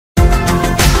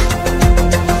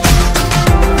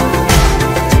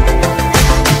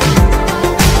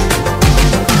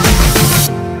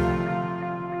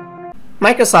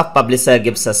Microsoft Publisher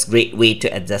gives us great way to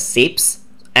adjust shapes,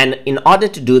 and in order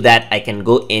to do that, I can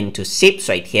go into shapes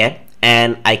right here,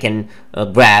 and I can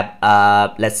grab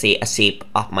let's say a shape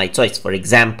of my choice. For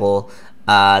example,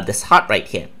 this heart right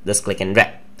here. Just click and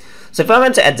drag. So if I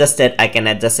want to adjust it, I can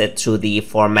adjust it through the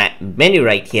format menu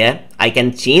right here. I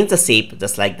can change the shape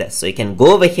just like this. So you can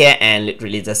go over here and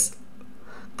literally just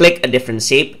click a different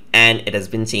shape, and it has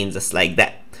been changed just like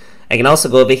that. I can also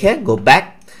go over here, go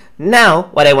back. Now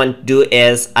what I want to do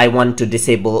is I want to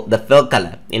disable the fill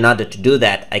color. In order to do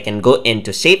that, I can go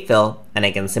into shape fill, and I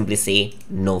can simply say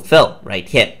no fill right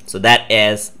here. So that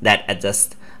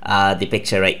adjusts the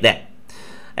picture right there.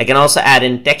 I can also add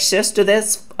in textures to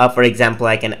this. For example,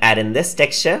 I can add in this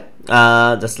texture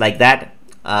just like that,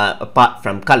 apart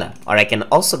from color. Or I can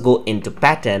also go into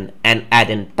pattern and add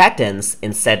in patterns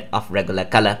instead of regular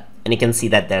color, and you can see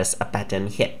that there's a pattern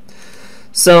here.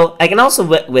 So I can also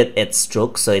work with its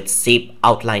stroke, so it's shape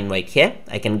outline right here.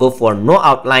 I can go for no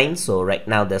outline, so right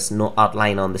now there's no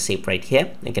outline on the shape right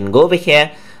here. I can go over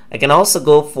here. I can also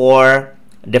go for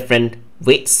different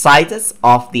weight sizes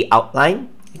of the outline.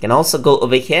 I can also go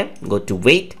over here, go to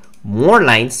weight, more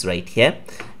lines right here,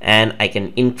 and I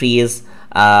can increase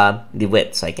the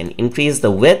width. So I can increase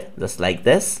the width just like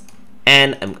this,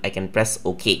 and I can press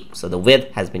OK. So the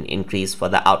width has been increased for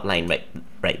the outline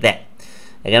right there.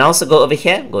 I can also go over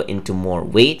here, go into more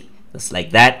weight just like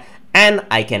that, and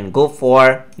I can go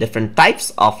for different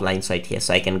types of lines right here.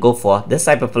 So I can go for this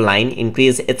type of a line,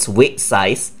 increase its weight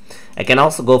size. I can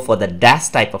also go for the dash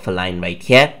type of a line right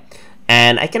here,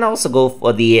 and I can also go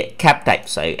for the cap type.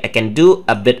 So I can do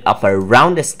a bit of a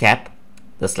roundest cap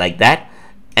just like that,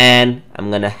 and I'm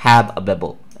gonna have a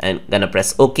bevel, and I'm gonna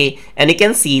press OK, and you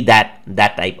can see that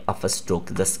that type of a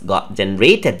stroke just got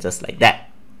generated just like that.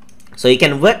 So you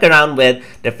can work around with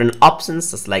different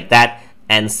options just like that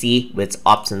and see which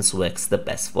options works the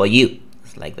best for you,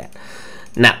 just like that.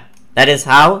 Now that is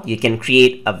how you can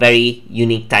create a very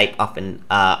unique type of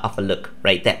a look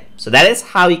right there. So that is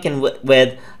how you can work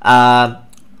with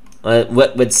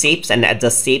shapes and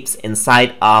adjust shapes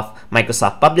inside of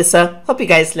Microsoft Publisher. Hope you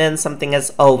guys learned something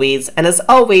as always, and as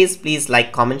always, please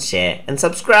like, comment, share, and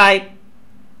subscribe.